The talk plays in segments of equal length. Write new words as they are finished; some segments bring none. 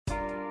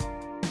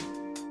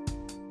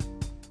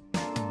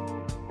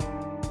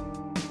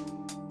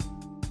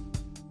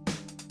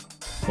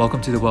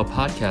Welcome to the Well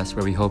Podcast,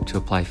 where we hope to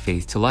apply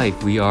faith to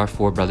life. We are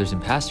four brothers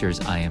and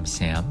pastors. I am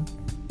Sam.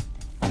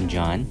 I'm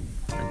John.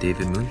 I'm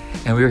David Moon.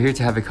 And we are here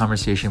to have a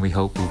conversation we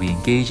hope will be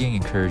engaging,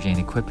 encouraging,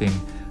 and equipping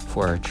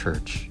for our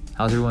church.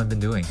 How's everyone been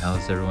doing?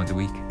 How's everyone's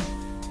week?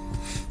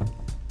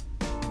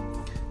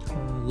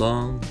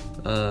 Long,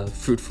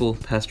 fruitful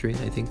pastoring,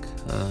 I think.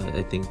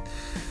 I think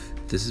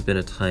this has been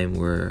a time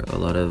where a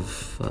lot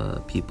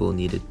of people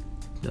needed,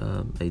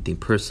 I think,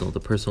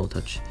 the personal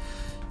touch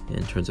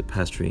in terms of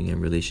pastoring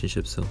and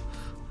relationships. So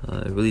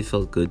it really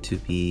felt good to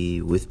be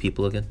with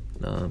people again,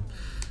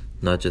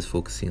 not just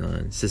focusing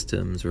on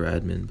systems or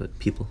admin, but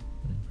people.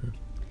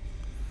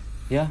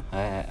 Yeah,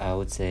 I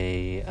would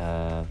say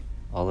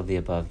all of the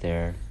above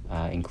there,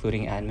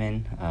 including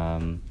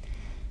admin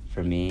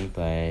for me,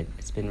 but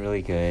it's been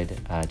really good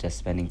just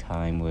spending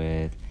time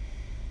with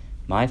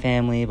my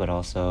family, but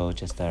also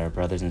just our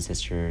brothers and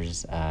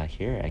sisters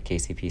here at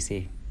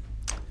KCPC.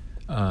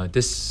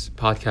 This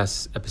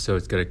podcast episode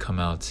is going to come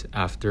out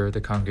after the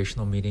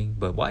congregational meeting,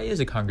 but why is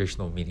a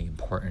congregational meeting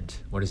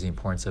important? What is the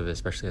importance of it,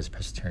 especially as a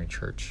Presbyterian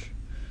church?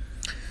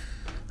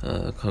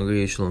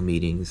 Congregational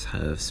meetings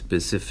have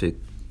specific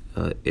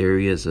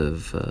areas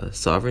of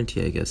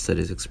sovereignty, I guess, that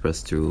is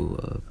expressed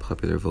through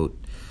popular vote,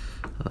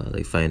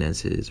 like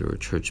finances or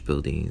church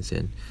buildings.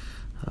 And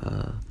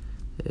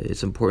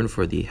it's important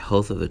for the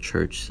health of the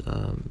church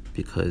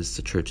because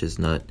the church is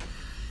not,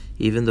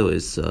 even though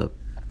it's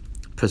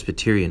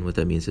Presbyterian, what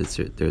that means is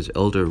there's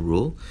elder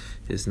rule.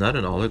 It's not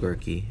an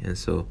oligarchy, and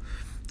so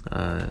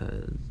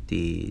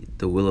the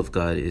will of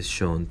God is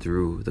shown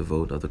through the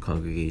vote of the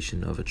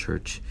congregation of a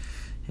church,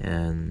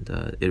 and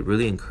it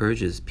really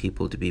encourages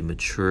people to be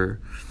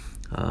mature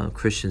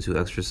Christians who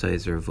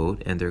exercise their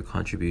vote and their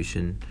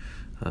contribution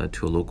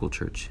to a local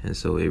church. And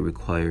so it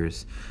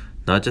requires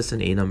not just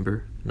an A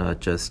number,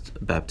 not just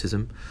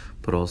baptism,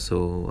 but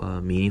also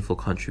meaningful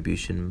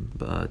contribution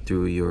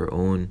through your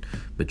own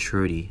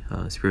maturity,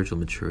 spiritual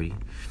maturity.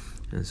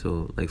 And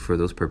so, like, for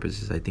those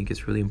purposes, I think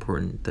it's really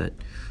important that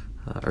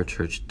our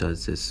church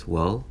does this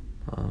well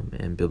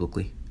and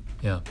biblically.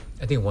 Yeah,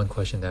 I think one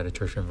question that a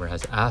church member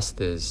has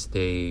asked is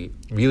they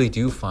really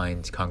do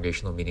find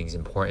congregational meetings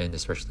important,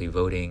 especially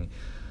voting.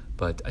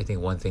 But I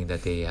think one thing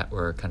that they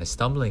were kind of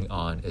stumbling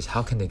on is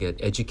how can they get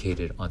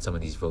educated on some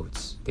of these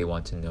votes? They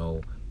want to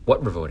know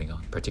what we're voting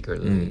on,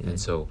 particularly. Mm-hmm. And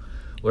so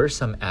what are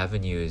some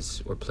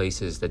avenues or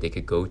places that they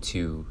could go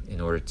to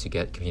in order to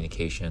get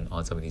communication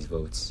on some of these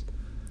votes?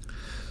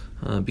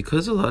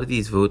 Because a lot of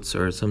these votes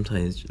are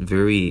sometimes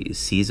very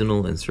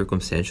seasonal and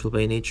circumstantial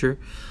by nature,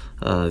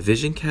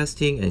 vision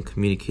casting and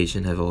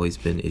communication have always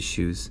been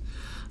issues.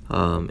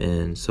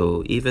 And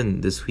so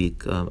even this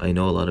week, I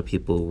know a lot of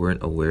people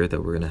weren't aware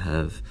that we're going to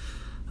have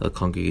a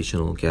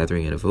congregational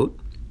gathering and a vote.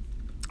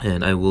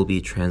 And I will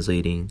be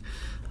translating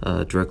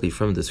directly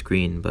from the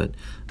screen, but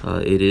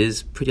it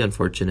is pretty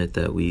unfortunate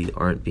that we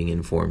aren't being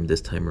informed this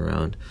time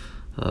around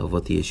of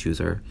what the issues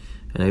are.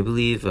 And I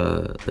believe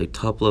like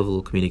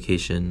top-level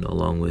communication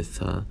along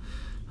with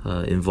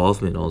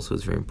involvement also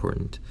is very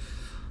important.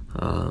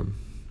 But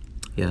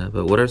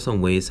what are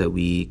some ways that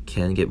we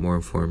can get more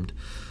informed?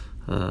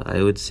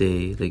 I would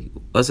say, like,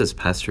 us as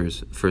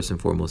pastors, first and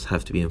foremost,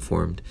 have to be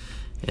informed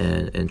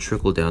and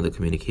trickle down the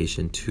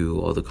communication to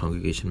all the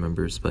congregation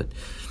members. But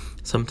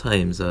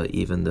sometimes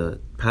even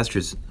the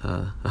pastors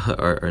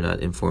are not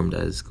informed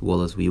as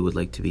well as we would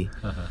like to be.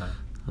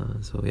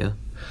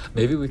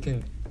 Maybe we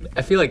can,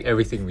 I feel like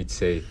everything we'd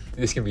say,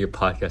 this can be a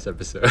podcast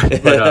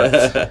episode,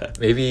 but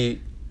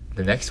maybe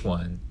the next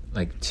one,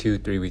 like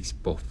 2-3 weeks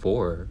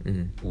before,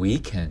 we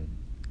can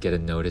get a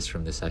notice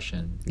from the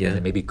session and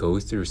then maybe go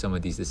through some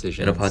of these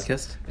decisions. In a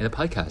podcast? In a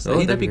podcast. I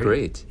think that'd be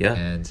great. Yeah.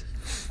 And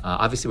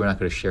obviously we're not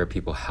going to share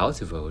people how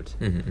to vote,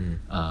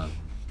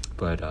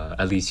 but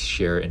at least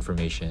share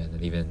information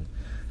and even,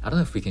 I don't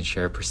know if we can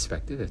share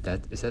perspective. Is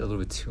that a little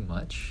bit too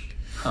much?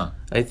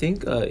 I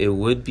think it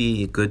would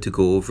be good to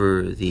go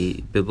over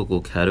the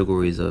biblical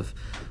categories of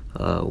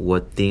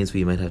what things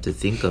we might have to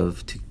think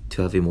of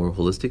to have a more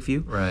holistic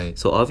view. Right.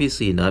 So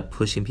obviously not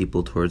pushing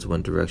people towards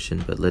one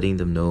direction, but letting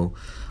them know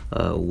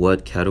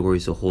what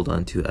categories to hold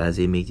on to as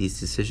they make these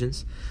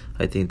decisions.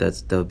 I think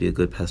that would be a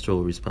good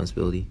pastoral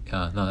responsibility.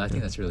 I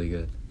think that's really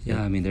good.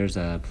 Yeah, I mean, there's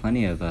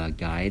plenty of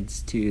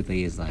guides to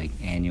these like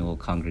annual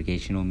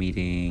congregational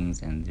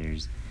meetings, and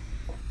there's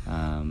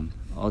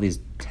all these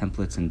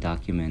templates and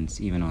documents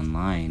even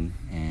online.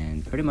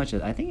 And pretty much,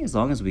 I think as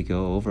long as we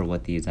go over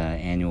what these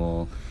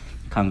annual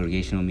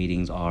congregational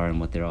meetings are and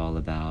what they're all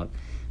about,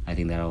 I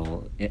think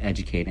that'll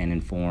educate and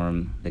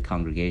inform the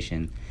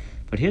congregation.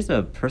 But here's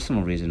a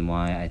personal reason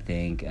why I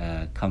think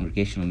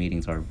congregational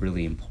meetings are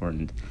really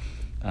important.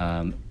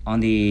 In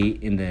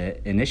the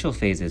initial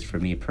phases, for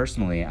me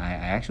personally, I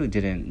actually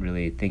didn't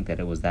really think that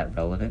it was that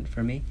relevant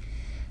for me.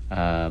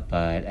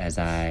 But as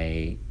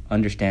I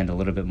understand a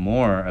little bit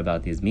more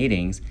about these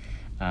meetings,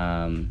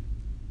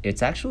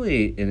 it's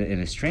actually, in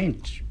a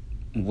strange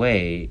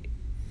way,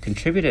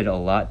 contributed a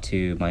lot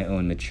to my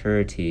own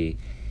maturity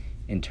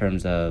in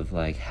terms of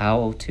like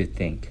how to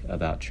think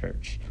about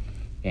church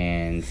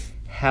and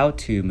how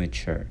to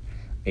mature.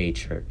 a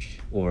church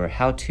or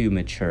how to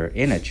mature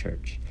in a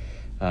church.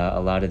 A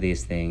lot of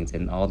these things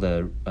and all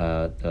the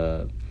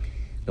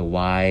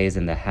whys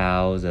and the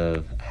hows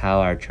of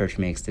how our church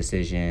makes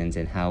decisions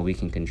and how we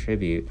can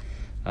contribute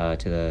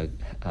to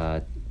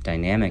the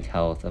dynamic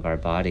health of our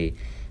body,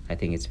 I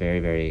think it's very,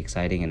 very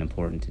exciting and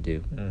important to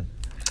do.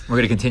 We're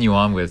going to continue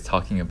on with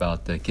talking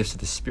about the gifts of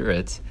the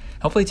Spirit.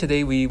 Hopefully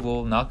today we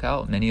will knock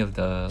out many of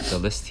the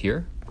lists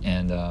here.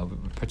 And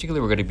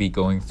particularly we're going to be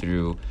going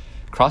through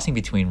crossing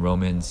between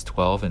Romans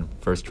 12 and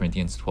 1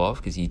 Corinthians 12,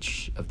 because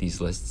each of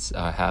these lists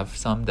have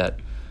some that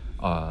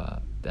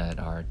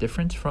are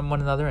different from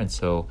one another. And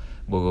so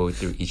we'll go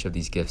through each of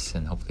these gifts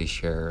and hopefully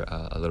share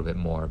a little bit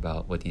more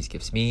about what these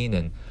gifts mean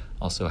and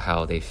also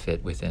how they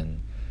fit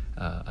within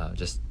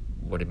just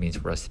what it means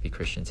for us to be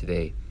Christian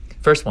today.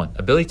 First one,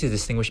 ability to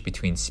distinguish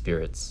between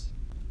spirits.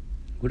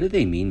 What do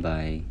they mean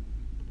by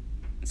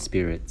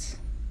spirits?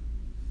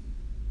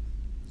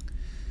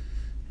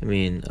 I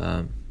mean,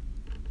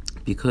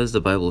 because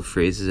the Bible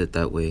phrases it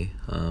that way,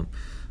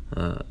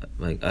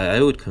 like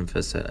I would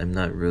confess that I'm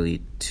not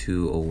really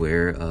too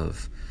aware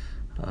of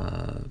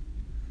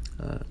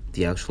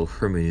the actual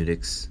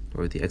hermeneutics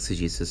or the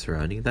exegesis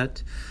surrounding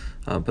that,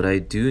 but I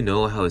do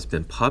know how it's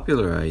been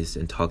popularized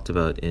and talked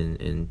about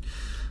in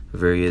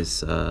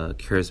various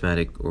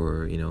charismatic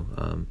or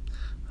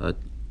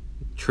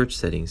church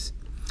settings.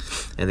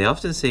 And they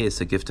often say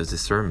it's a gift of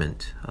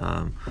discernment,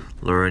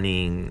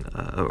 learning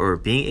or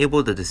being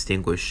able to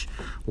distinguish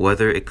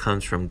whether it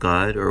comes from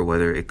God or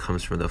whether it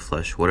comes from the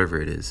flesh,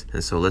 whatever it is.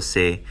 And so let's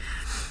say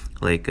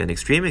like an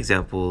extreme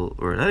example,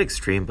 or not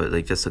extreme, but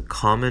like just a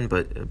common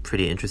but a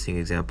pretty interesting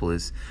example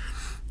is,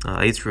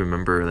 I used to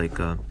remember like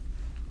there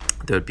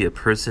would be a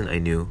person I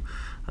knew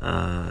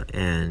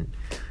and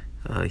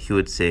he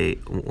would say,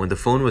 when the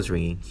phone was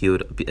ringing,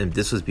 and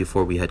this was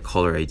before we had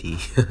caller ID,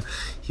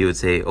 he would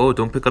say, "Oh,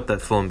 don't pick up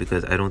that phone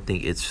because I don't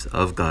think it's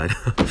of God."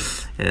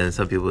 And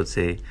some people would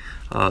say,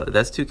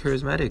 "That's too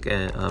charismatic."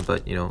 And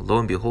but lo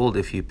and behold,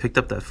 if you picked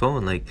up that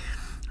phone, like,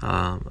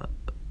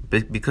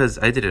 because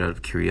I did it out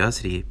of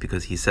curiosity,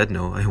 because he said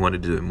no, I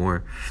wanted to do it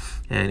more,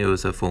 and it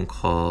was a phone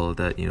call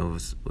that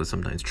was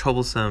sometimes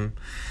troublesome,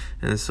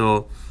 and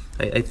so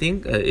I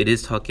think it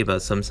is talking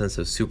about some sense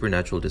of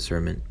supernatural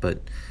discernment,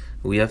 but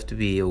we have to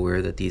be aware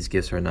that these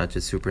gifts are not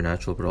just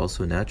supernatural, but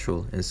also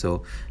natural. And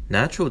so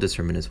natural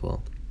discernment as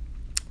well.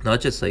 Not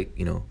just like,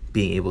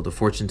 being able to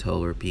fortune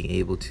tell or being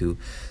able to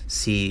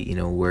see,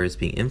 where it's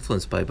being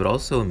influenced by, but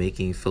also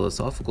making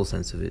philosophical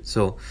sense of it.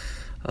 So,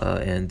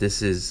 and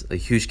this is a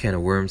huge can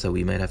of worms that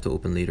we might have to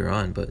open later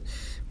on. But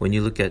when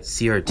you look at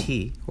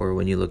CRT or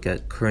when you look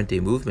at current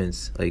day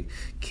movements, like,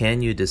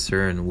 can you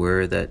discern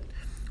where that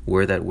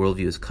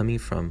worldview is coming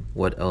from?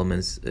 What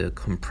elements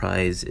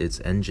comprise its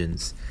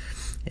engines?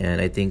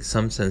 And I think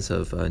some sense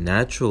of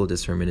natural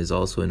discernment is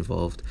also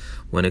involved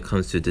when it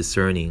comes to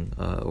discerning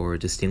or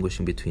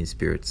distinguishing between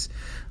spirits.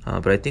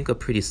 But I think a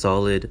pretty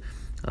solid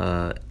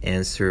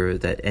answer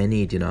that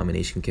any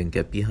denomination can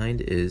get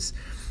behind is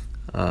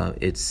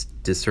it's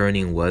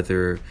discerning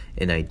whether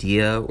an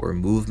idea or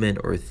movement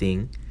or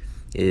thing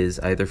is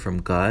either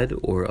from God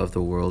or of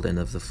the world and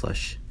of the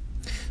flesh.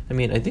 I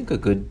mean, I think a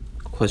good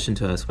question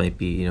to ask might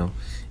be,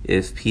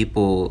 if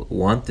people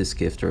want this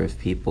gift or if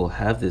people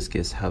have this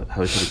gift,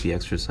 how should it be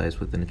exercised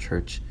within a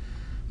church?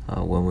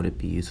 When would it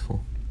be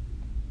useful?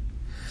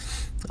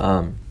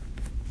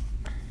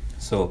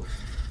 So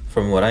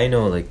from what I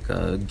know, like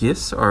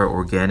gifts are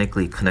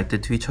organically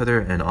connected to each other,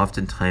 and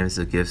oftentimes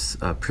the gifts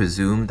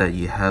presume that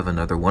you have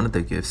another one of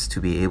the gifts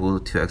to be able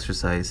to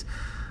exercise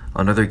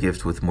another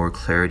gift with more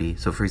clarity.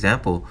 So for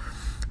example,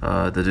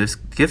 the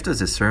gift of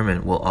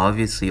discernment will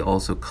obviously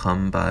also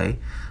come by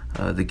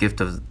the gift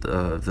of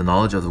the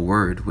knowledge of the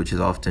word, which is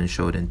often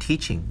showed in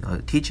teaching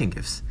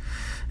gifts.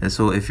 And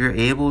so if you're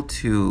able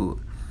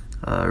to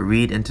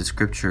read into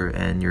scripture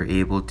and you're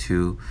able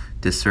to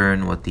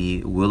discern what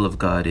the will of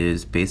God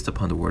is based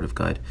upon the word of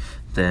God,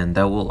 then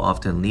that will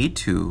often lead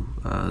to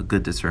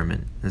good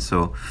discernment. And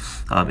so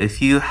if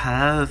you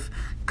have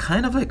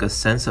kind of like a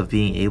sense of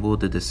being able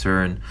to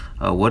discern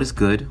what is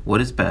good,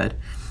 what is bad,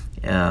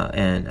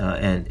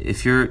 and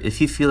if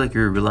you feel like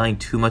you're relying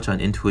too much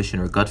on intuition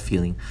or gut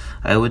feeling,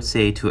 I would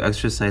say to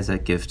exercise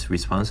that gift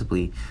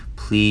responsibly,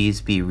 please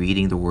be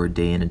reading the word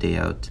day in and day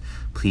out.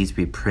 Please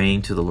be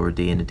praying to the Lord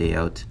day in and day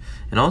out.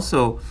 And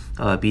also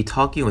be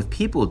talking with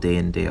people day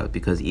in and day out,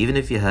 because even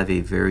if you have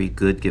a very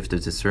good gift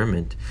of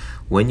discernment,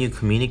 when you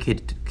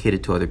communicate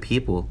it to other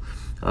people,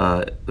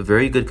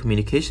 very good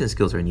communication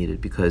skills are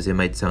needed, because it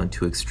might sound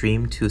too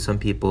extreme to some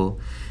people,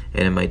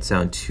 and it might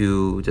sound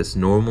too just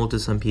normal to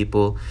some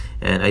people.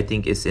 And I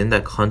think it's in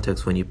that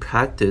context, when you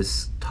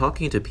practice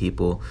talking to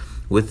people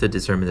with the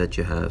discernment that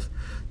you have,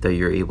 that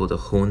you're able to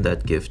hone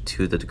that gift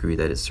to the degree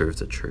that it serves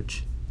the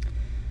church.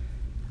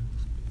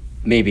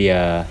 Maybe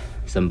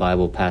some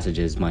Bible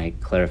passages might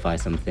clarify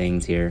some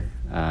things here.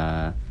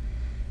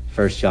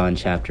 1 John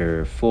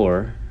chapter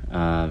 4,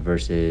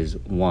 verses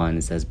 1,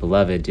 it says,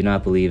 "Beloved, do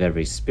not believe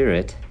every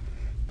spirit,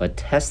 but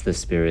test the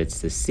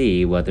spirits to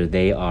see whether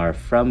they are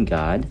from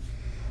God.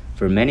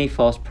 For many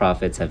false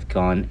prophets have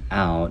gone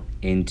out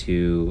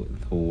into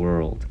the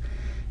world.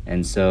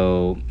 And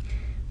so,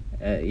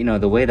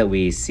 the way that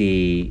we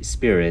see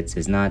spirits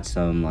is not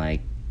some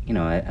like,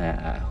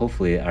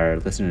 hopefully our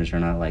listeners are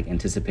not like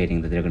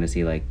anticipating that they're going to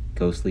see like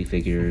ghostly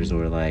figures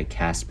or like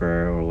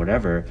Casper or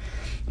whatever,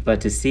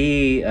 but to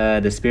see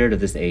the spirit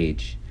of this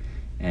age,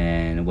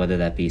 and whether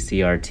that be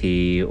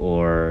CRT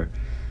or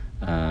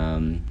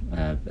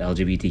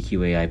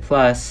LGBTQAI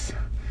plus,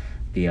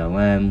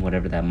 BLM,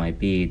 whatever that might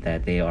be,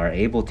 that they are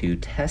able to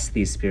test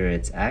these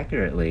spirits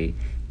accurately,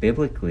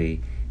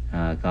 biblically,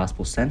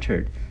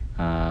 gospel-centered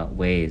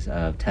ways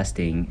of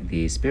testing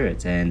these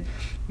spirits. And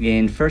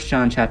in 1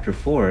 John chapter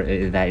 4,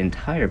 that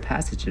entire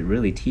passage, it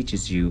really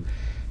teaches you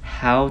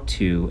how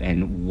to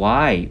and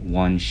why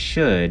one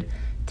should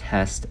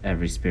test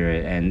every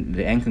spirit. And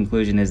the end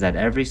conclusion is that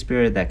every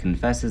spirit that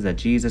confesses that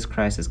Jesus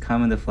Christ has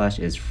come in the flesh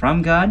is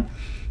from God.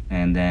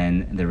 And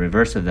then the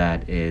reverse of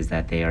that is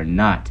that they are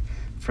not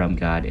from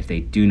God if they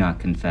do not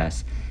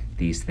confess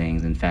these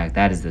things. In fact,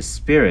 that is the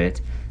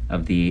spirit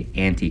of the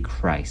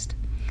Antichrist.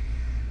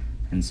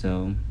 And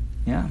so,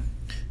 yeah.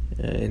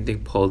 I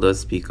think Paul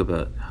does speak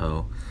about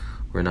how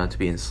we're not to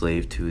be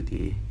enslaved to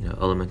the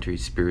elementary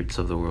spirits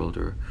of the world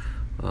or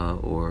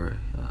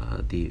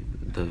the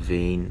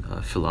vain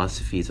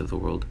philosophies of the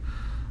world,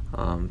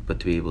 but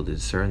to be able to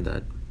discern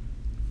that.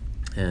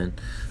 And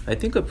I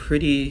think a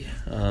pretty,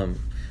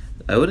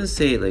 I wouldn't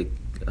say like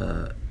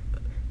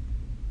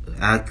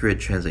accurate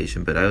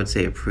translation, but I would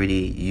say a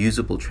pretty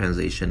usable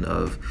translation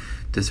of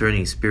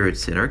discerning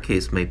spirits in our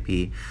case might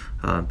be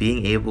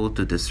being able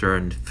to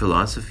discern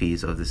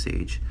philosophies of this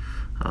age.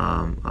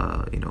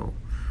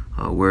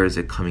 Where is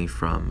it coming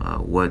from?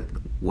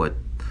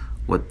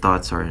 What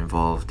thoughts are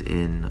involved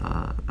in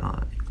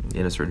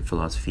a certain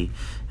philosophy,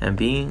 and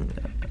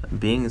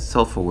being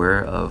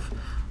self-aware of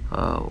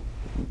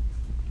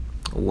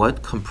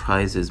what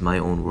comprises my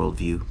own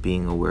worldview,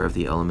 being aware of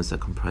the elements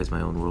that comprise my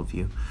own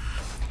worldview.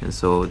 And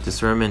so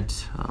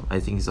discernment, I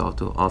think, is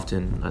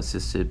often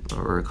assisted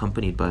or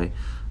accompanied by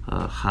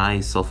high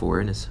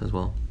self-awareness as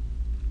well.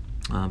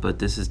 But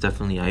this is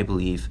definitely, I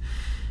believe,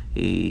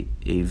 a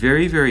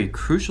very, very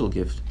crucial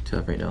gift to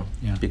have right now,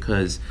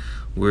 because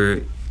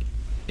we're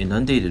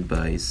inundated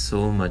by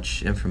so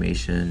much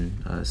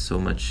information, so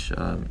much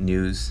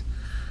news,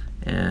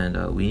 and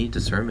we need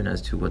discernment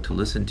as to what to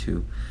listen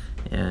to.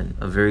 And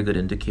a very good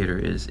indicator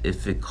is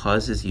if it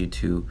causes you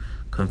to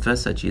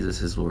confess that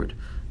Jesus is Lord,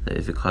 that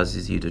if it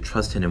causes you to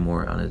trust in Him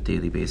more on a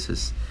daily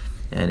basis,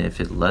 and if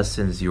it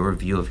lessens your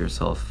view of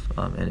yourself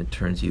and it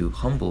turns you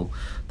humble,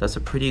 that's a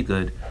pretty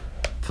good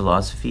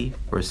philosophy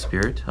or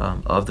spirit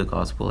of the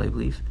gospel, I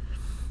believe.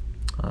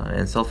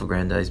 And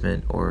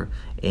self-aggrandizement or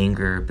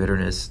anger,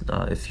 bitterness,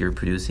 if you're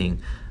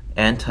producing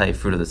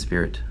anti-fruit of the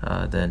Spirit,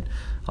 then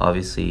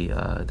obviously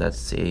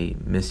that's a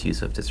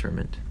misuse of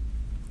discernment.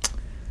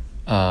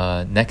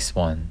 Next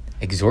one,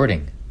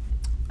 exhorting.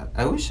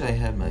 I wish I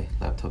had my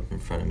laptop in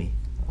front of me,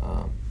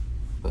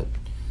 but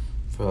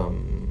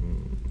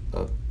from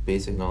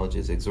basic knowledge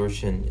is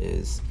exhortation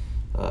is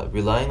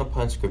relying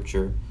upon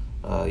Scripture.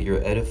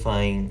 You're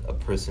edifying a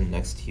person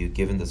next to you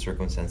given the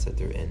circumstance that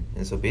they're in.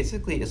 And so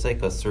basically it's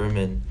like a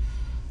sermon,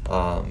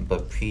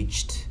 but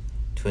preached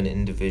to an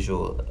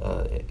individual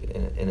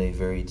in a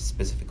very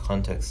specific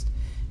context,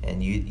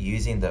 and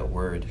using that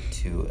word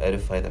to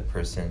edify that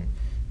person,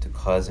 to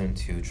cause him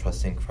to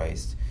trust in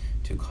Christ,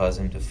 to cause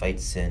him to fight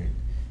sin,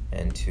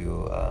 and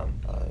to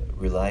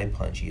rely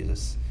upon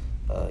Jesus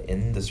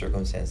in the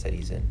circumstance that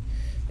he's in.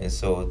 And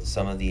so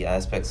some of the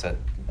aspects that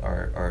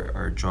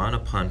are drawn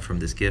upon from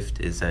this gift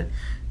is that,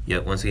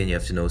 once again, you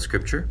have to know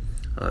Scripture.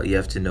 You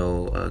have to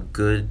know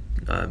good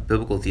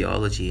biblical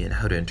theology and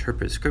how to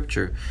interpret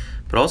Scripture,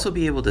 but also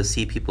be able to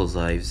see people's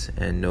lives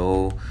and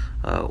know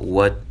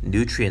what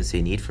nutrients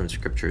they need from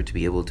Scripture to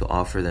be able to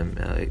offer them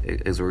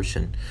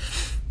exhortation.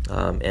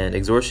 And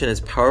exhortation is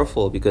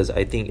powerful because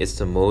I think it's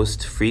the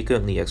most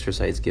frequently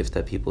exercised gift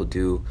that people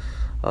do.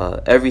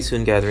 Every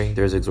student gathering,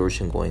 there's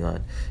exhortation going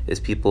on.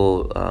 It's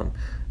people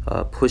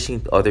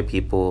pushing other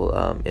people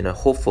in a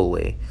hopeful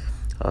way.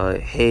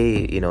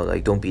 Hey,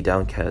 don't be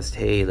downcast.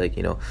 Hey,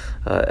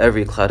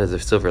 every cloud has a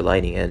silver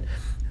lining. And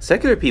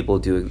secular people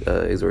do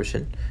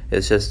exhortation.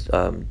 It's just,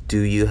 do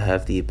you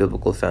have the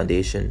biblical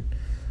foundation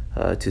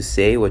to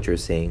say what you're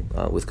saying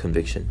with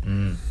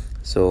conviction?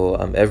 So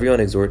everyone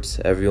exhorts,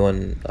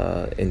 everyone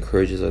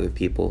encourages other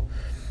people.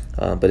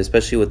 But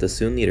especially with the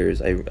student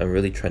leaders, I'm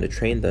really trying to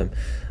train them.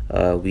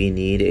 We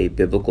need a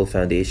biblical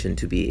foundation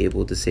to be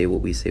able to say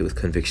what we say with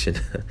conviction.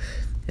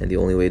 And the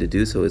only way to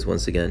do so is,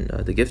 once again,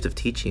 the gift of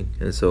teaching.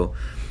 And so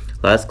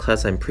last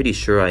class, I'm pretty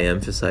sure I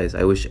emphasized,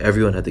 I wish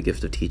everyone had the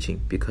gift of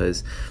teaching,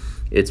 because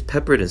it's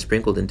peppered and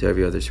sprinkled into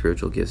every other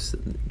spiritual gifts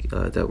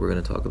that we're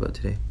going to talk about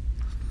today.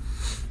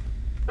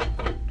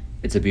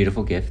 It's a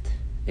beautiful gift.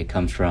 It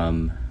comes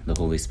from the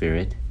Holy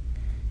Spirit,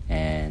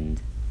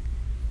 and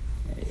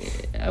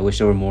I wish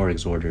there were more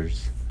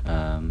exhorters.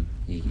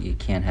 You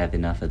can't have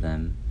enough of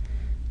them.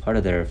 Part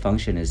of their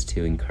function is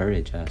to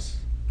encourage us,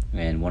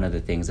 and one of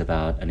the things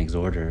about an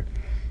exhorter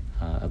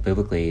a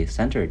biblically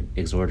centered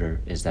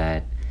exhorter is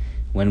that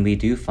when we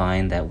do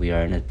find that we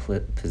are in a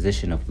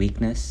position of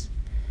weakness,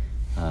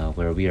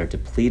 where we are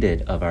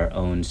depleted of our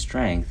own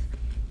strength,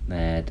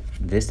 that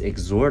this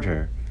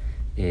exhorter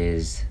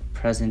is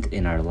present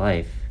in our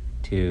life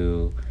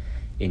to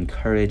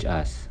encourage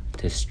us,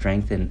 to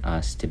strengthen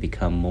us to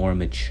become more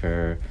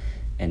mature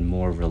and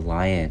more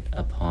reliant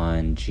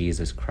upon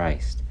Jesus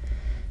Christ.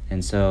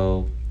 And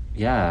so,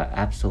 yeah,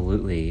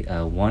 absolutely.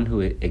 One who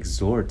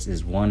exhorts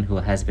is one who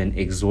has been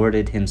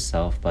exhorted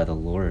himself by the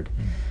Lord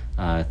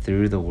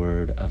through the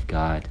Word of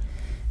God.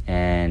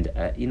 And,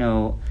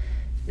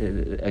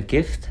 a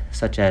gift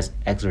such as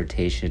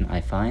exhortation,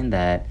 I find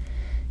that,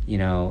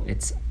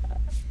 it's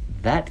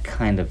that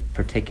kind of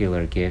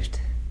particular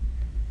gift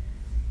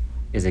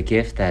is a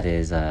gift that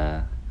is,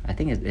 I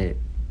think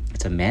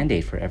it's a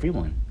mandate for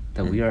everyone,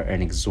 that we are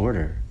an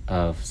exhorter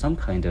of some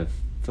kind of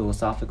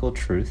philosophical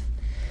truth.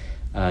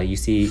 You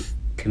see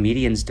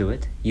comedians do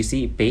it. You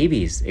see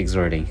babies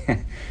exhorting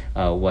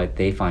what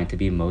they find to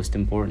be most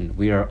important.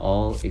 We are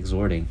all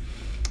exhorting.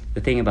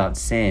 The thing about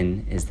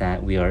sin is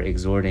that we are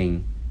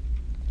exhorting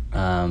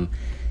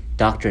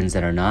doctrines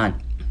that are not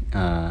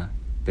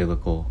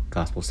biblical,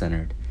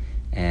 gospel-centered.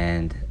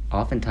 And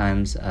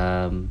oftentimes,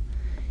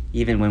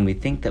 even when we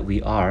think that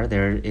we are,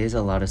 there is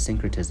a lot of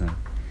syncretism.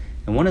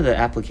 And one of the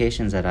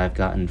applications that I've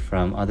gotten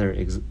from other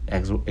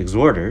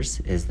exhorters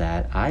is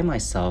that I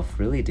myself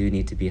really do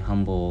need to be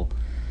humble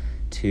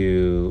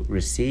to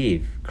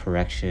receive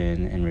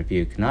correction and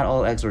rebuke. Not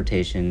all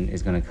exhortation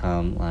is going to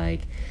come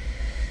like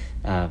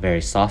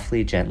very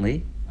softly,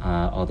 gently,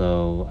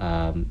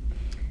 although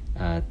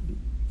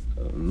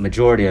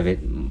majority of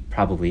it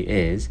probably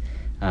is.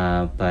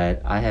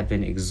 But I have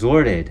been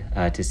exhorted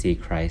to see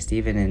Christ,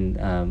 even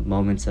in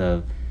moments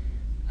of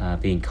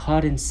being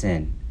caught in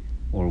sin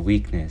or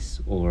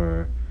weakness,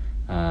 or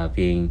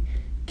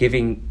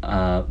giving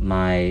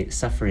my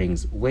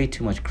sufferings way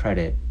too much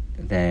credit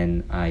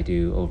than I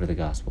do over the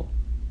gospel.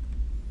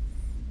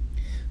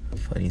 A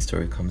funny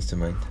story comes to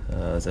mind.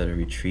 I was at a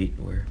retreat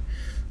where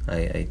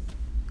I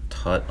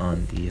taught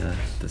on the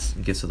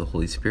gifts of the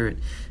Holy Spirit,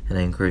 and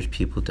I encouraged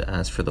people to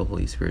ask for the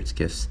Holy Spirit's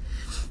gifts.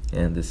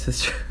 And the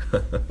sister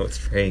was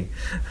praying,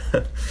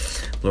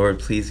 Lord,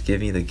 please give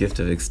me the gift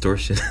of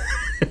extortion.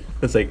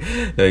 It's like,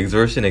 no,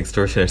 extortion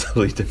are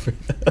totally different.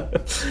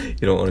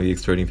 You don't want to be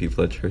extorting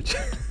people at church.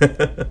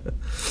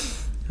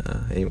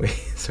 Anyway,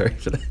 sorry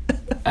for that.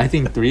 I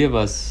think three of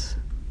us,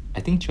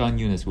 I think John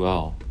Yoon as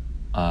well,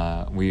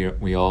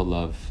 we all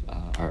love,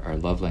 our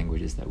love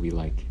language is that we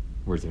like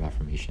words of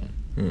affirmation.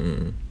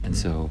 And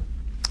so,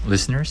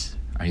 listeners,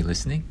 are you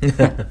listening?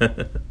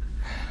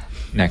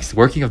 Next,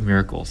 working of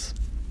miracles.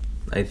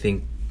 I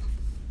think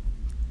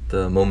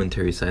the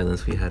momentary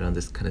silence we had on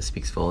this kind of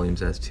speaks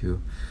volumes as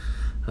to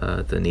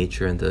the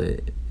nature and the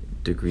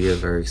degree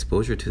of our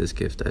exposure to this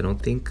gift. I don't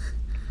think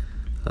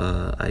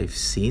I've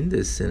seen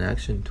this in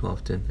action too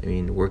often. I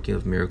mean, working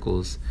of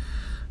miracles,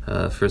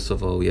 first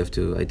of all, we have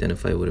to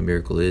identify what a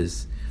miracle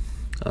is.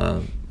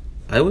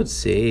 I would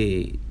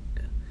say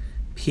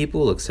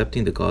people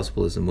accepting the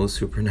gospel is the most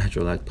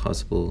supernatural act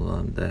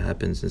possible that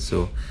happens. And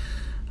so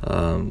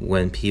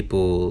when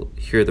people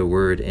hear the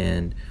word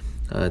and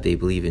they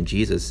believe in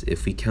Jesus,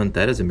 if we count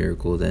that as a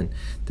miracle, then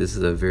this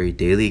is a very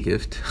daily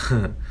gift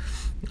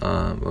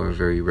or a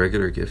very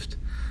regular gift.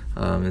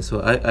 And so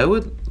I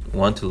would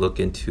want to look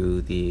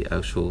into the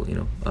actual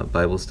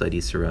Bible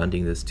studies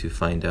surrounding this to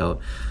find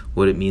out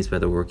what it means by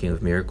the working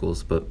of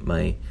miracles. But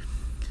my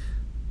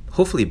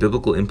hopefully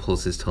biblical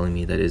impulse is telling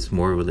me that it's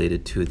more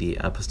related to the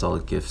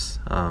apostolic gifts,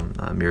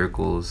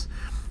 miracles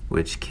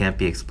which can't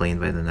be explained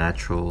by the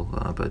natural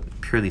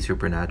but purely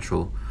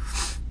supernatural.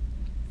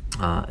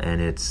 And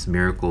it's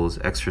miracles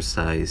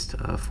exercised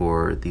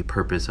for the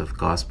purpose of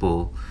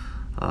gospel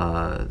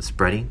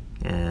spreading,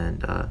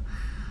 and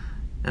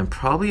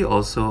probably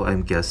also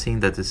I'm guessing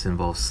that this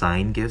involves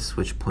sign gifts,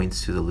 which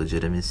points to the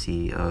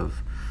legitimacy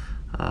of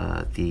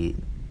the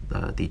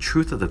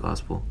truth of the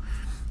gospel.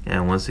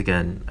 And once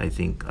again, I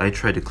think I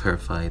try to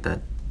clarify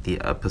that the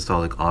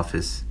apostolic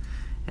office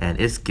and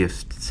its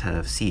gifts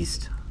have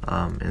ceased,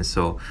 and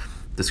so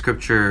the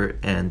scripture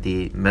and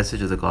the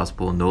message of the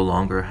gospel no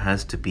longer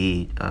has to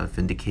be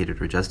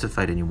vindicated or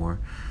justified anymore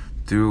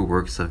through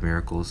works of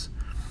miracles.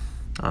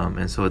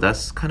 And so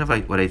that's kind of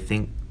like what I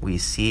think we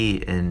see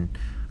in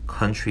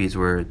countries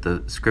where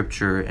the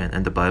scripture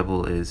and the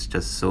Bible is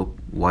just so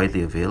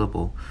widely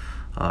available.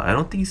 I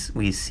don't think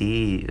we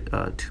see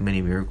too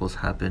many miracles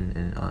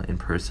happen in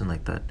person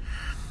like that.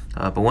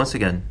 But once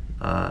again,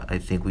 I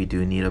think we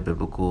do need a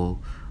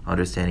biblical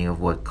understanding of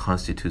what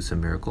constitutes a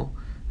miracle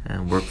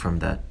and work from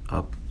that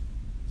up.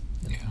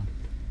 Yeah.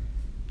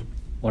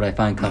 What I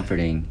find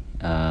comforting,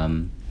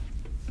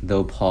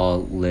 though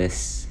Paul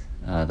lists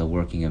the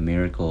working of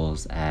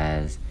miracles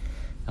as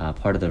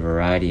part of the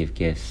variety of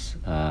gifts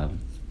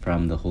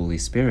from the Holy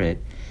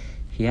Spirit,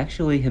 he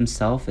actually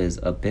himself is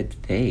a bit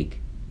vague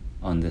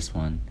on this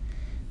one,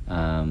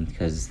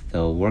 because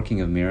the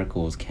working of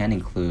miracles can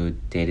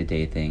include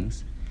day-to-day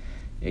things.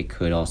 It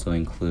could also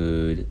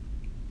include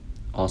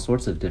all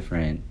sorts of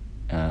different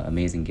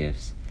amazing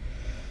gifts.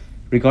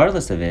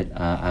 Regardless of it,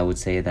 I would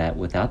say that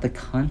without the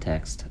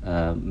context,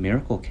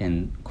 miracle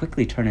can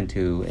quickly turn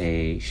into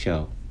a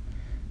show,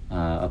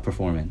 a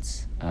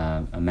performance,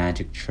 a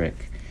magic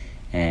trick.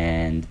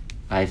 And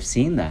I've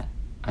seen that.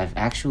 I've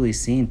actually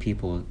seen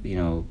people,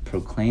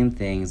 proclaim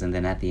things and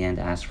then at the end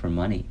ask for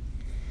money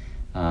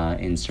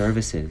in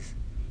services.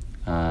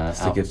 That's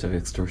the gift of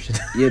extortion.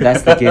 Yeah,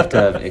 that's the gift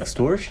of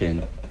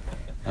extortion,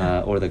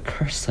 or the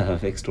curse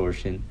of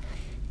extortion.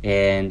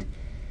 And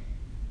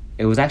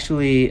it was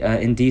actually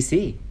in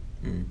D.C.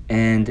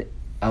 And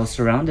I was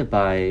surrounded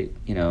by,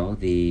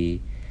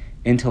 the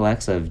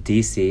intellects of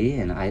D.C.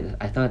 and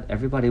I thought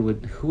everybody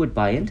who would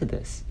buy into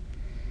this,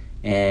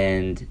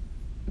 and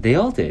they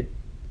all did.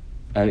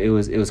 It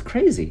was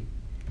crazy,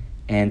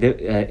 and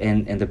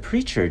the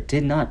preacher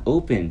did not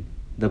open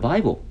the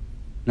Bible,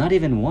 not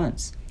even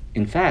once.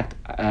 In fact,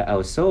 I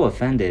was so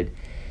offended.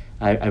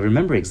 I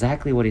remember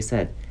exactly what he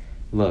said.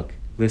 Look,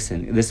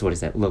 listen. This is what he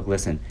said. Look,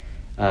 listen.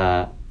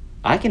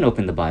 I can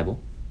open the Bible,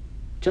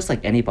 just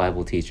like any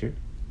Bible teacher,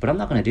 but I'm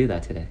not going to do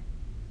that today.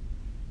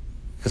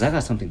 Because I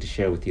got something to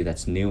share with you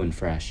that's new and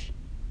fresh.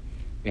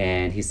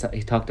 And he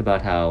talked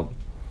about how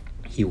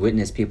he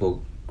witnessed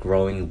people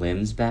growing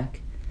limbs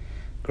back,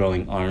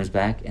 growing arms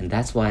back, and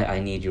that's why I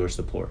need your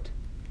support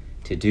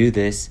to do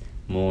this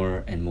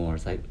more and more.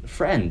 It's like,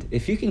 friend,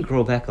 if you can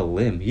grow back a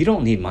limb, you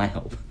don't need my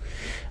help.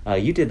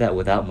 You did that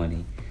without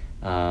money.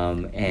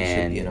 And you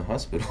should be in a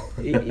hospital.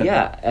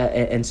 Yeah,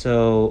 and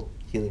so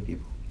healing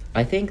people.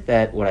 I think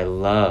that what I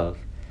love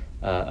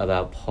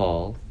about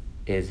Paul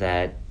is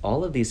that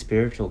all of these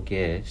spiritual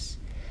gifts,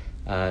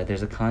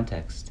 there's a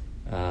context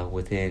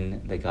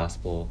within the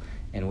gospel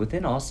and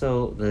within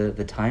also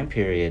the time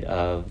period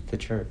of the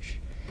church.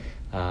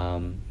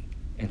 And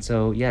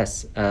so,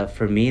 yes,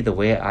 for me, the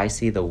way I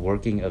see the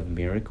working of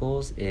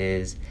miracles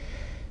is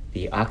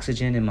the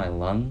oxygen in my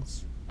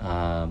lungs,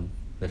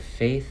 the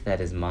faith that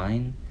is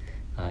mine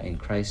in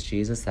Christ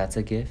Jesus, that's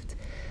a gift.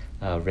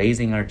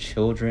 Raising our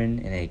children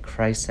in a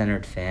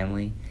Christ-centered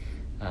family,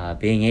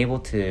 being able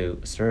to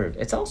serve.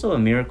 It's also a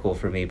miracle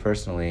for me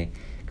personally,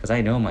 because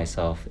I know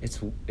myself.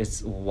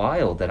 It's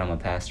wild that I'm a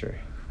pastor.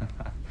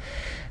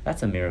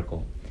 That's a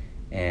miracle.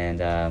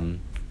 And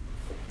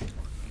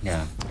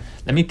yeah.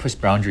 Let me push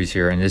boundaries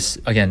here. And this,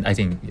 again, I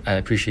think I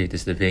appreciate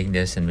this, the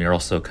vagueness, and we're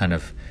also kind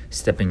of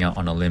stepping out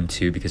on a limb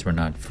too, because we're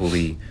not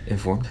fully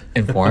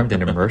informed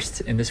and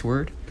immersed in this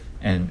word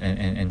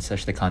and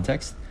such the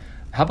context.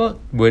 How about,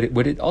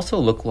 would it also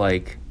look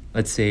like,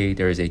 let's say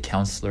there is a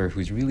counselor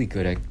who's really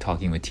good at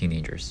talking with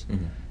teenagers,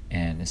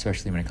 and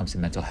especially when it comes to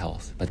mental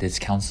health, but this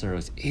counselor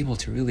was able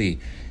to really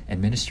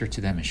administer to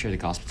them and share the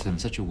gospel to them in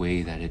such a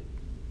way that it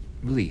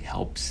really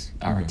helps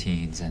our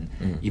teens, and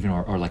even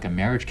or like a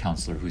marriage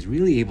counselor who's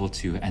really able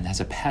to and has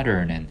a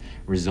pattern and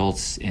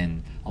results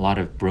in a lot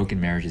of broken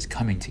marriages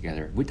coming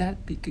together. Would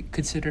that be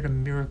considered a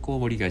miracle?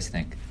 What do you guys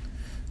think?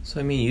 So,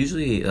 I mean,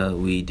 usually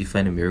we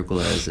define a miracle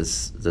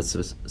as the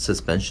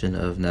suspension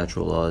of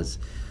natural laws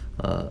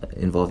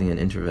involving an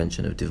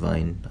intervention of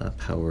divine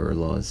power or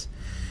laws.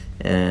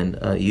 And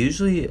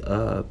usually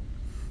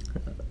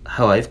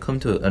how I've come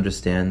to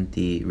understand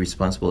the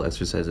responsible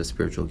exercise of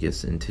spiritual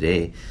gifts in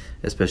today,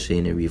 especially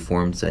in a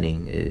reformed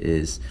setting,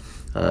 is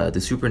the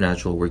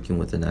supernatural working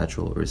with the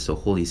natural, or it's the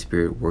Holy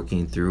Spirit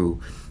working through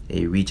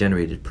a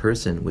regenerated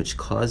person, which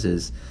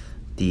causes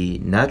the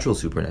natural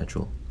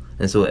supernatural.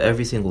 And so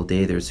every single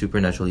day there's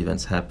supernatural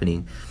events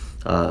happening,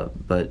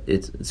 but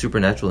it's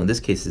supernatural in this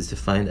case is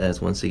defined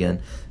as, once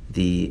again,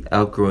 the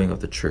outgrowing of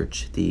the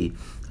church, the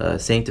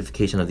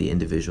sanctification of the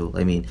individual.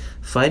 I mean,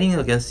 fighting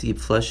against the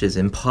flesh is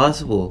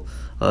impossible.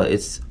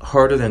 It's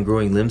harder than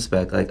growing limbs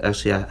back. Like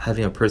actually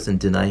having a person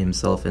deny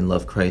himself and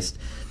love Christ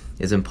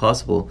is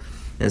impossible.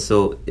 And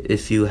so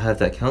if you have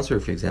that counselor,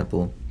 for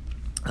example,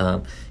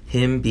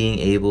 him being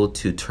able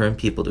to turn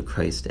people to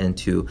Christ and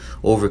to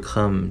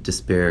overcome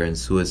despair and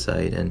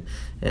suicide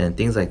and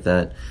things like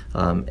that,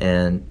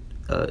 and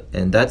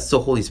that's the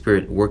Holy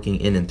Spirit working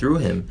in and through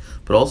him,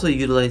 but also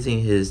utilizing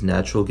his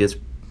natural gifts,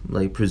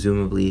 like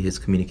presumably his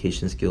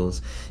communication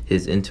skills,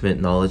 his intimate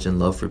knowledge and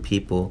love for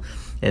people.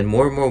 And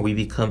more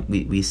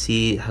we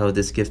see how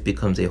this gift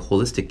becomes a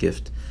holistic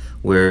gift,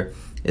 where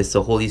it's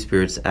the Holy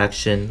Spirit's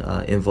action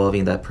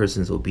involving that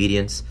person's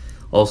obedience,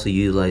 also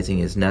utilizing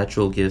his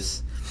natural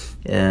gifts.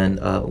 And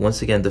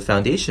once again, the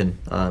foundation,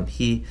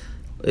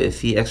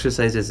 if he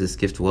exercises this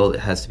gift well, it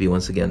has to be,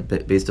 once again,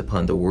 based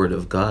upon the Word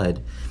of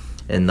God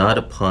and not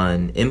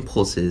upon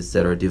impulses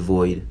that are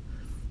void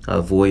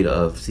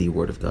of the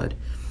Word of God.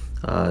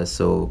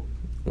 So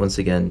once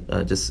again,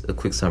 just a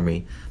quick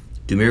summary.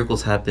 Do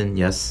miracles happen?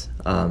 Yes.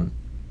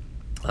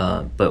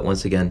 But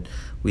once again,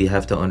 we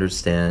have to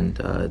understand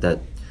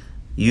that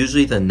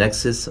usually the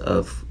nexus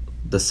of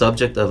the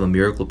subject of a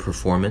miracle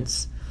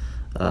performance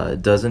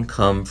doesn't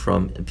come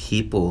from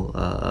people,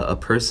 a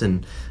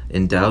person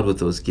endowed with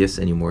those gifts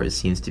anymore. It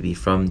seems to be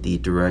from the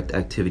direct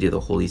activity of the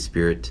Holy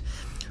Spirit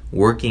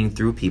working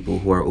through people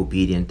who are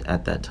obedient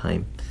at that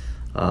time.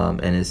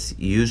 And it's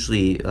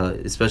usually,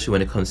 especially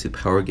when it comes to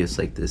power gifts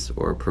like this,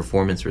 or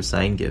performance or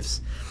sign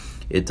gifts,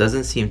 it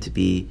doesn't seem to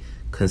be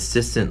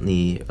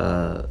consistently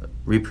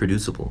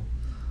reproducible.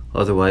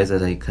 Otherwise,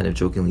 as I kind of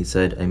jokingly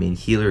said, I mean,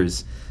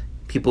 healers,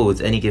 people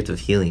with any gift of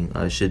healing,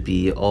 should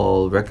be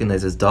all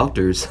recognized as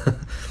doctors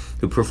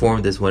who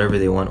perform this whenever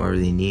they want or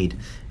they need.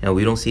 And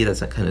we don't see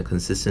that kind of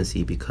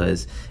consistency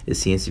because it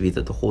seems to be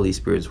that the Holy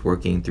Spirit is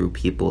working through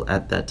people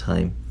at that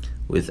time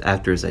with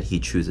actors that He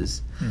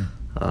chooses.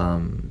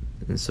 And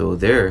so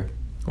there,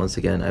 once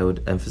again, I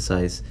would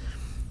emphasize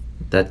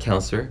that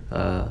counselor,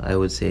 I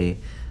would say,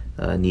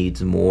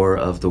 needs more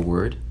of the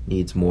Word,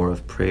 needs more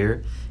of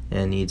prayer,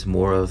 and needs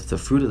more of the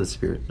fruit of the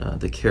Spirit,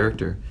 the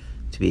character,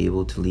 to be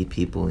able to lead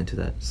people into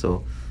that.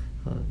 So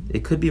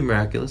it could be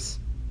miraculous,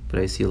 but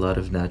I see a lot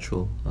of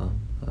natural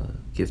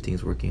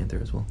giftings working in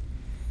there as well.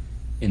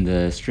 In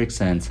the strict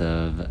sense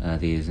of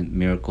these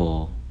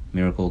miracle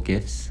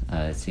gifts,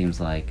 it seems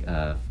like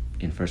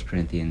in 1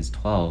 Corinthians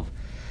 12,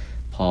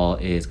 Paul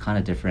is kind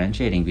of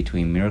differentiating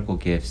between miracle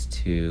gifts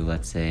to,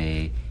 let's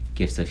say,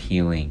 gifts of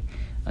healing,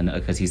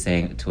 because he's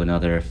saying to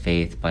another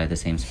faith by the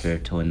same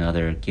Spirit, to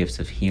another gifts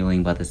of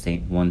healing by the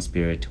same one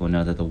Spirit, to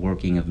another the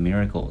working of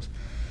miracles,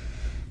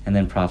 and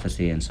then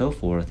prophecy and so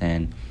forth.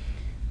 And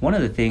one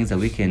of the things that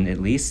we can at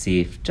least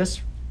see,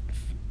 just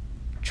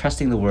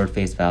trusting the word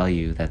face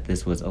value, that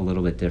this was a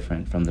little bit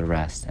different from the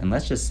rest, and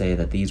let's just say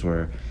that these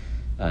were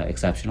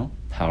exceptional,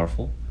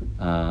 powerful,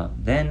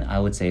 then I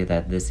would say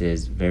that this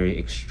is very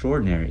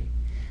extraordinary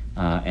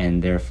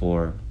and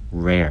therefore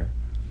rare.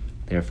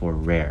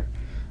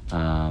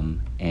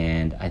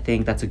 And I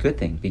think that's a good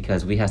thing,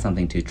 because we have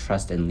something to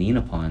trust and lean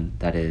upon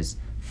that is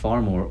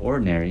far more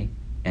ordinary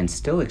and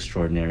still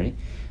extraordinary,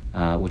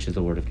 which is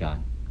the Word of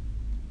God.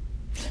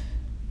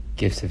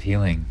 Gifts of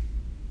healing.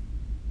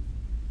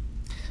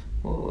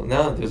 Well,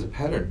 now there's a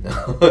pattern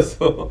now.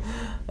 So,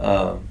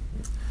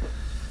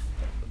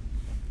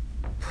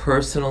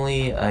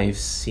 personally, I've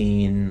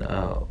seen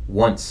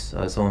once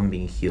someone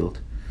being healed.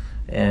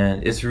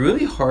 And it's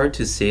really hard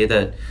to say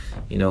that,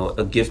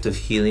 a gift of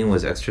healing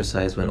was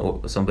exercised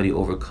when somebody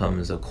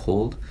overcomes a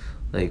cold.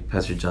 Like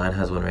Pastor John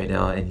has one right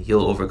now, and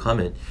he'll overcome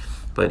it.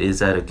 But is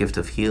that a gift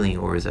of healing,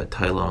 or is that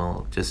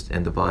Tylenol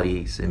and the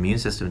body's immune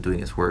system doing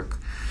its work?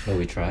 Shall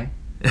we try?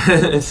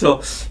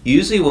 So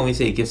usually when we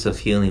say gifts of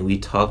healing, we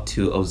talk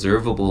to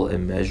observable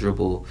and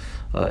measurable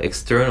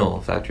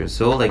external factors.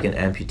 So like an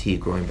amputee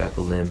growing back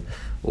a limb,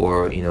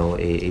 or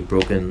a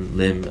broken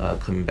limb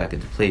coming back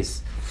into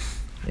place.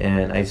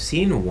 And I've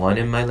seen one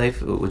in my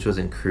life, which was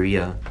in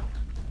Korea,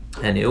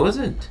 and it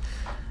wasn't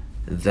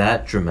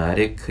that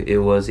dramatic. It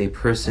was a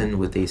person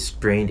with a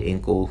sprained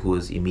ankle who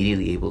was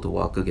immediately able to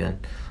walk again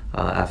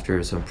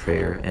after some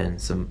prayer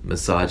and some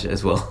massage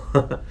as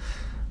well.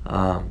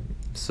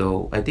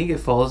 So I think it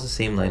follows the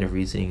same line of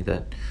reasoning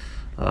that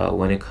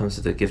when it comes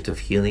to the gift of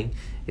healing,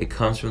 it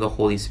comes from the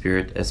Holy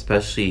Spirit,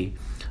 especially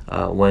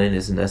when it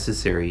is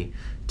necessary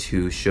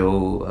to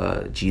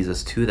show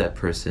Jesus to that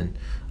person,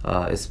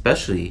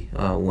 especially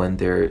when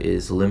there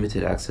is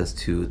limited access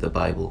to the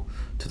Bible,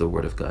 to the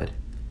Word of God.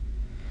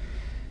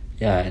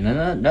 Yeah, and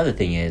another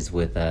thing is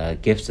with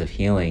gifts of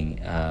healing,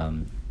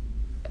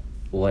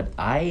 what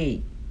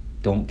I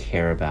don't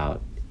care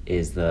about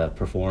is the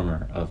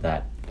performer of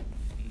that,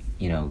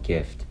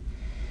 gift.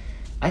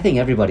 I think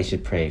everybody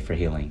should pray for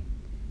healing.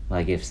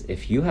 Like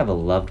if you have a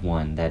loved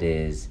one that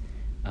is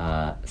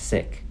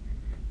sick,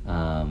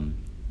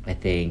 I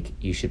think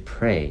you should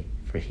pray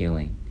for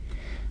healing.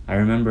 I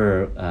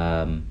remember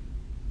a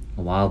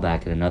while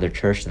back at another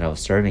church that I was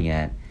serving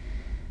at,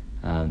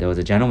 there was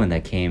a gentleman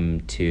that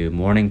came to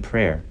morning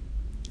prayer.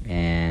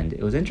 And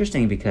it was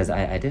interesting because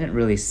I didn't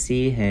really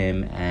see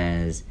him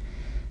as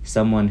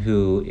someone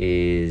who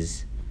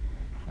is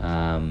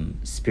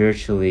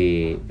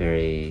spiritually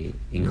very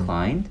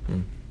inclined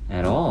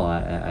at all.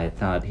 I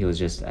thought he was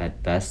just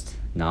at best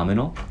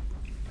nominal.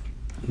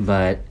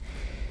 But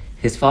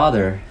his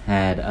father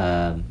had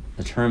a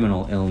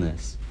terminal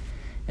illness,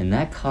 and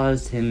that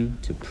caused him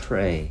to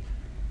pray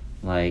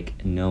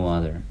like no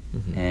other.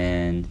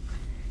 And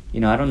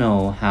I don't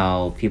know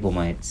how people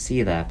might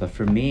see that, but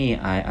for me,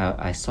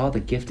 I saw the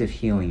gift of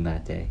healing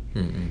that day.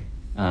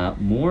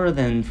 More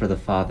than for the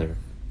father,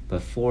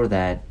 but for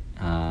that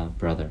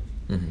brother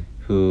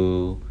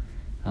who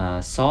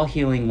saw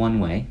healing one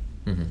way,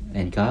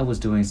 and God was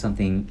doing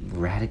something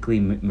radically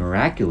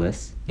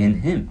miraculous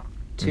in him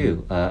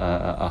too.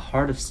 A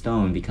heart of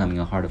stone becoming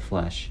a heart of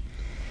flesh.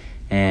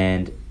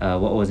 And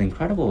what was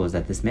incredible was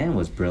that this man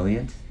was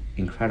brilliant,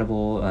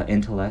 incredible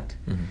intellect,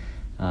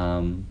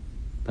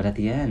 but at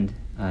the end,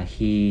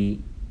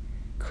 he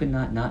could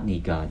not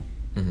need God.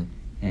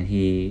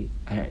 And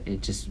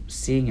just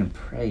seeing him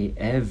pray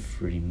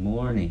every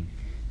morning,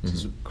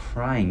 just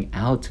crying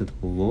out to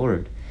the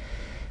Lord.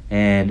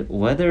 And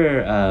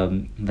whether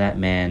that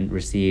man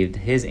received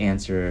his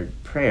answered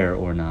prayer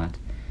or not,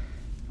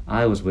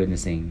 I was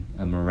witnessing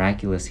a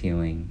miraculous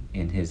healing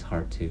in his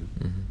heart too.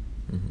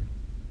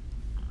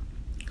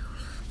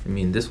 I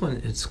mean, this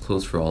one, it's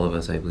close for all of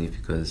us, I believe,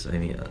 because,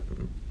 in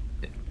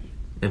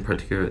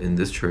particular in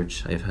this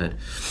church, I've had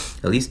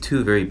at least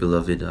two very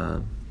beloved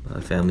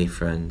family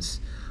friends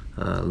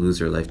lose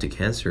their life to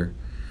cancer.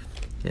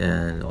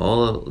 And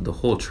the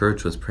whole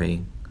church was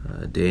praying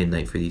day and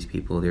night for these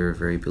people. They were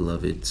very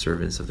beloved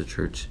servants of the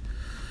church.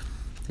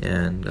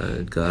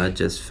 And God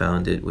just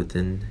found it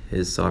within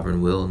His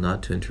sovereign will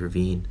not to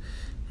intervene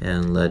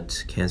and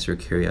let cancer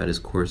carry out its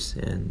course.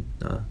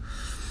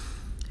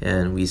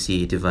 And we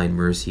see divine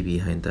mercy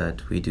behind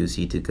that. We do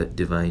see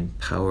divine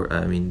power,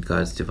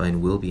 God's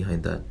divine will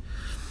behind that.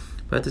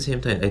 But at the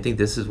same time, I think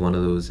this is one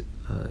of those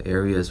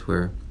areas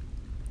where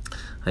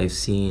I've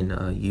seen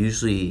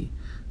usually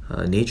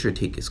nature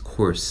take its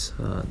course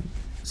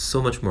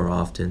so much more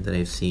often than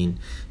I've seen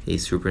a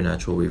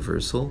supernatural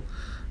reversal,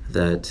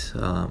 that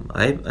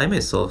I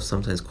myself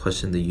sometimes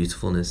question the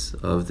usefulness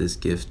of this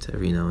gift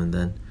every now and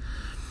then.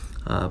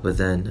 But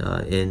then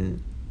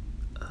in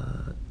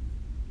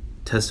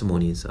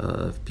testimonies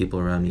of people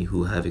around me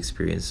who have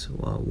experienced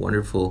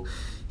wonderful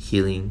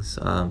healings,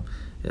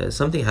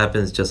 something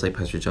happens just like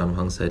Pastor John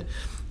Hung said.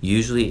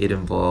 Usually it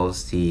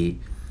involves the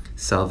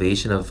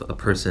salvation of a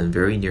person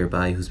very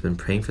nearby who's been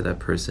praying for that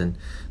person,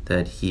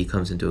 that he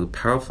comes into a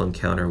powerful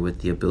encounter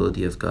with the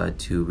ability of God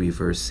to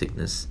reverse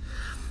sickness,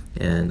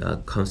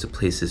 and comes to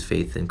place his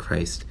faith in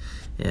Christ.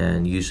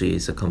 And usually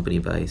it's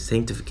accompanied by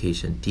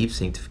sanctification, deep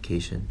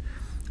sanctification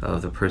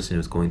of the person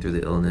who's going through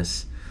the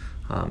illness,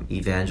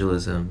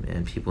 evangelism,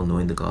 and people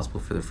knowing the gospel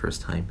for the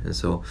first time. And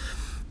so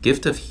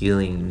gift of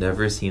healing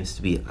never seems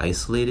to be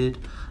isolated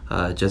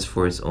just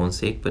for its own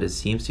sake, but it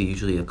seems to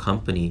usually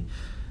accompany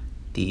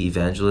the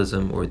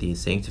evangelism or the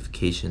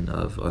sanctification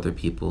of other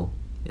people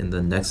in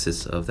the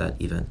nexus of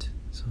that event.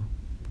 So,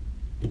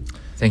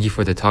 thank you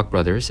for the talk,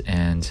 brothers.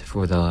 And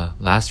for the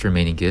last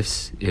remaining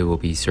gifts, it will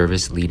be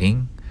service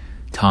leading,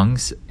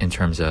 tongues in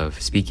terms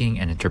of speaking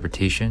and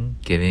interpretation,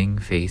 giving,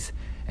 faith,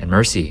 and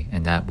mercy.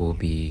 And that will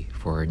be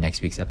for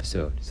next week's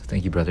episode. So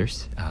thank you,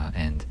 brothers.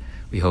 And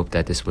we hope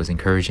that this was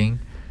encouraging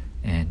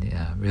and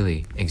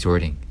really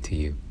exhorting to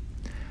you.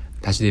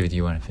 Pastor David, do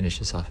you want to finish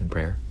this off in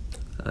prayer?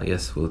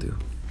 Yes, we'll do.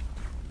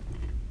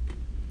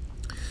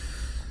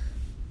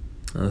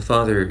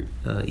 Father,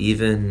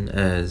 even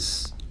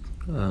as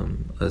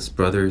us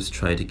brothers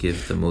try to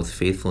give the most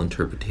faithful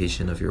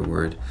interpretation of your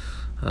word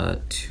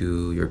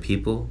to your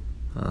people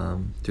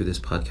through this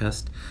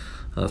podcast,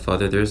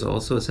 Father, there's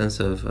also a sense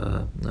of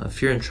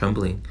fear and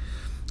trembling,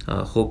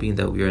 hoping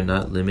that we are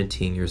not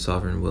limiting your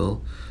sovereign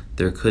will.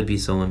 There could be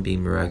someone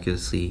being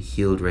miraculously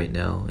healed right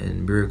now,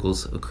 and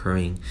miracles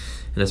occurring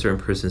in a certain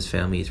person's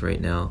families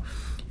right now.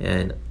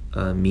 And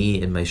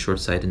me, in my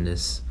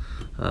short-sightedness,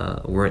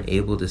 weren't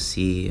able to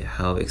see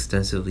how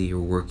extensively you're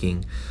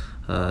working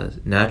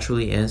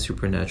naturally and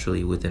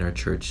supernaturally within our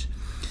church.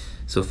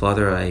 So,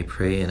 Father, I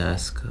pray and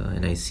ask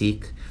and I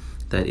seek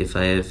that if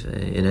I have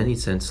in any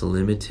sense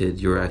limited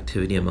your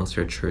activity amongst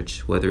our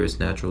church, whether it's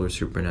natural or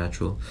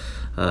supernatural,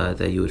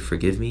 that you would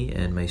forgive me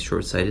and my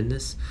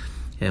short-sightedness.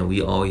 And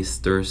we always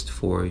thirst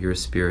for your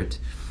Spirit,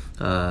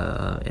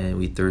 and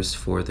we thirst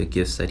for the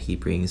gifts that He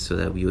brings, so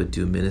that we would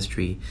do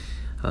ministry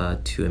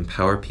to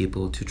empower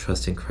people to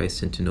trust in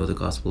Christ and to know the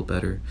gospel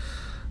better.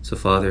 So,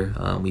 Father,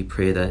 we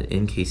pray that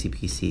in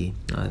KCPC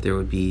there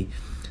would be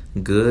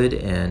good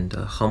and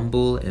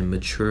humble and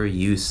mature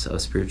use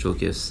of spiritual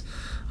gifts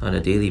on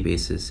a daily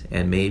basis,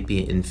 and may it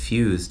be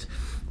infused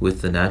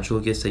with the natural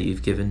gifts that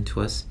you've given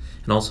to us,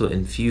 and also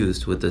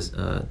infused with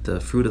the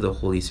fruit of the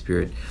Holy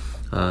Spirit,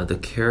 the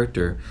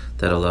character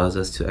that allows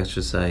us to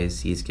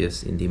exercise these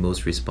gifts in the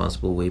most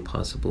responsible way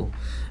possible.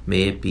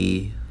 May it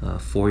be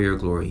for your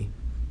glory.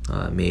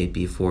 May it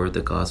be for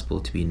the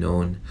gospel to be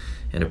known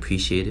and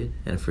appreciated,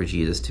 and for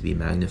Jesus to be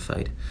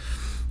magnified.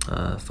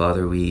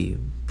 Father, we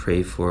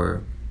pray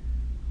for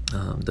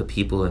the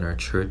people in our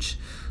church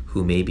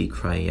who may be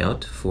crying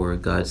out for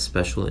God's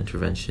special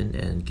intervention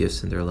and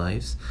gifts in their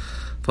lives.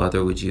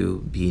 Father, would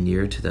you be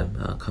near to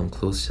them, come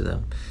close to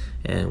them,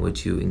 and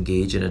would you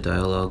engage in a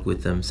dialogue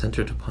with them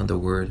centered upon the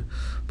word,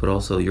 but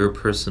also your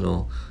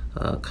personal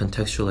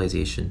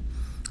contextualization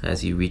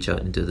as you reach out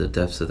into the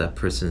depths of that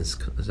person's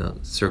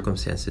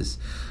circumstances.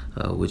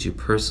 Would you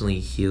personally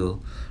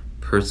heal,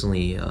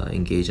 personally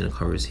engage in a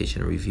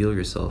conversation, and reveal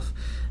yourself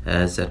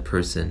as that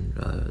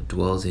person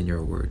dwells in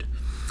your word.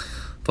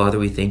 Father,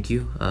 we thank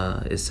you.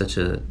 It's such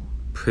a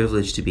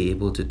privilege to be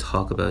able to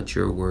talk about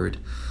your word.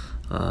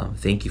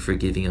 Thank you for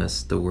giving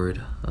us the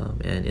word,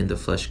 and in the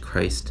flesh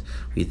Christ.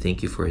 We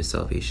thank you for his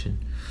salvation.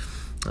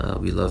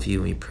 We love you,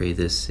 and we pray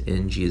this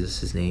in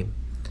Jesus' name.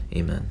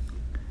 Amen.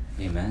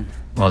 Amen.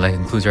 Well, that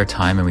concludes our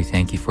time, and we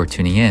thank you for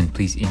tuning in.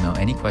 Please email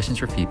any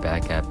questions or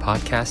feedback at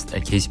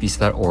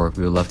podcast@kcbc.org.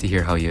 We would love to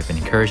hear how you have been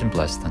encouraged and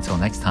blessed. Until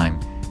next time,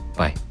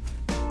 bye.